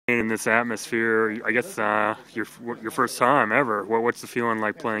in this atmosphere. I guess your first time ever. What's the feeling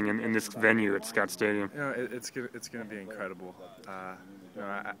like playing in this venue at Scott Stadium? It's gonna be incredible. I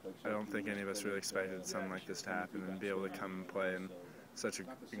don't think any of us really expected something like this to happen, and be able to come and play in such an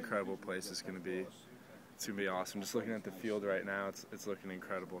incredible place is gonna be awesome. Just looking at the field right now, it's looking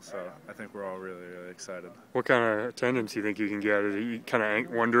incredible. So I think we're all really, really excited. What kind of attendance do you think you can get? Are you kind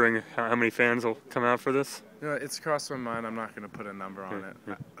of wondering how many fans will come out for this? It's crossed my mind. I'm not going to put a number on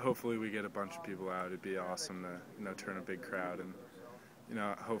it. Hopefully we get a bunch of people out. It'd be awesome to turn a big crowd, and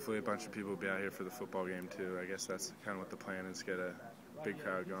hopefully a bunch of people will be out here for the football game too. I guess that's kind of what the plan is, get a big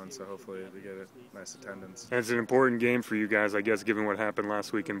crowd going, so hopefully we get a nice attendance. And it's an important game for you guys, I guess, given what happened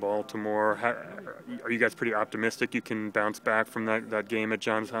last week in Baltimore. Are you guys pretty optimistic you can bounce back from that game at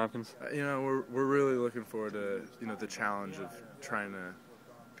Johns Hopkins? We're really looking forward to the challenge of trying to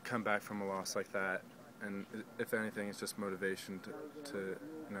come back from a loss like that, and if anything, it's just motivation to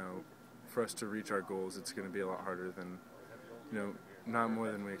for us to reach our goals. It's going to be a lot harder than not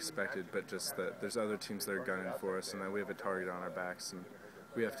more than we expected, but just that there's other teams that are gunning for us, and that we have a target on our backs, and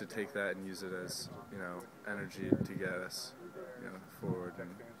we have to take that and use it as energy to get us forward. And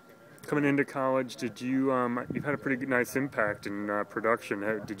coming into college, did you you've had a pretty nice impact in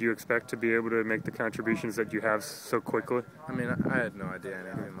production. Did you expect to be able to make the contributions that you have so quickly? I mean, I had no idea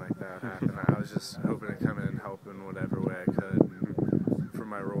anything like that happened. I was just hoping to come in and help in whatever way I could, and for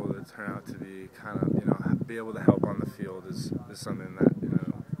my role to turn out to be kind of be able to help on the field is something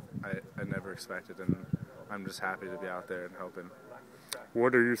that I never expected, and I'm just happy to be out there and helping.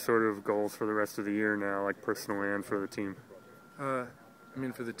 What are your sort of goals for the rest of the year now, like personally and for the team? I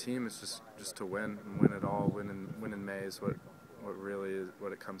mean, for the team, it's just to win and win it all. Win in May is what really is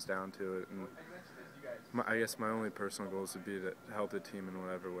what it comes down to. It, and I guess my only personal goals would be to help the team in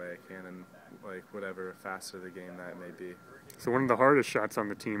whatever way I can, and whatever facet of the game that may be. So one of the hardest shots on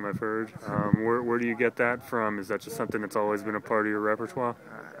the team, I've heard. Where do you get that from? Is that just something that's always been a part of your repertoire?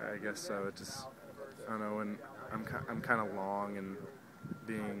 I guess so. I don't know, when I'm kind of long, and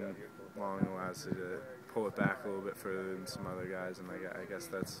being long allows you to pull it back a little bit further than some other guys, and I guess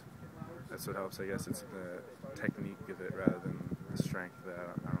that's what helps. I guess it's the technique of it rather than the strength of it. I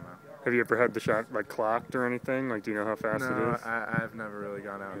don't know. Have you ever had the shot clocked or anything? Do you know how fast it is? No, I've never really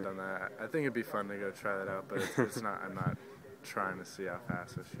gone out and done that. I think it'd be fun to go try that out, but it's not. I'm not trying to see how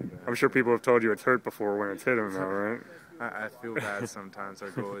fast I shoot. I'm sure people have told you it's hurt before when it's hit them, though, right? I feel bad sometimes. Our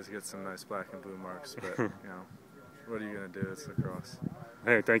goalies get some nice black and blue marks, but what are you gonna do? It's lacrosse.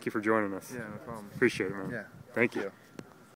 Hey, thank you for joining us. Yeah, no problem. Appreciate it, man. Yeah. Thank you.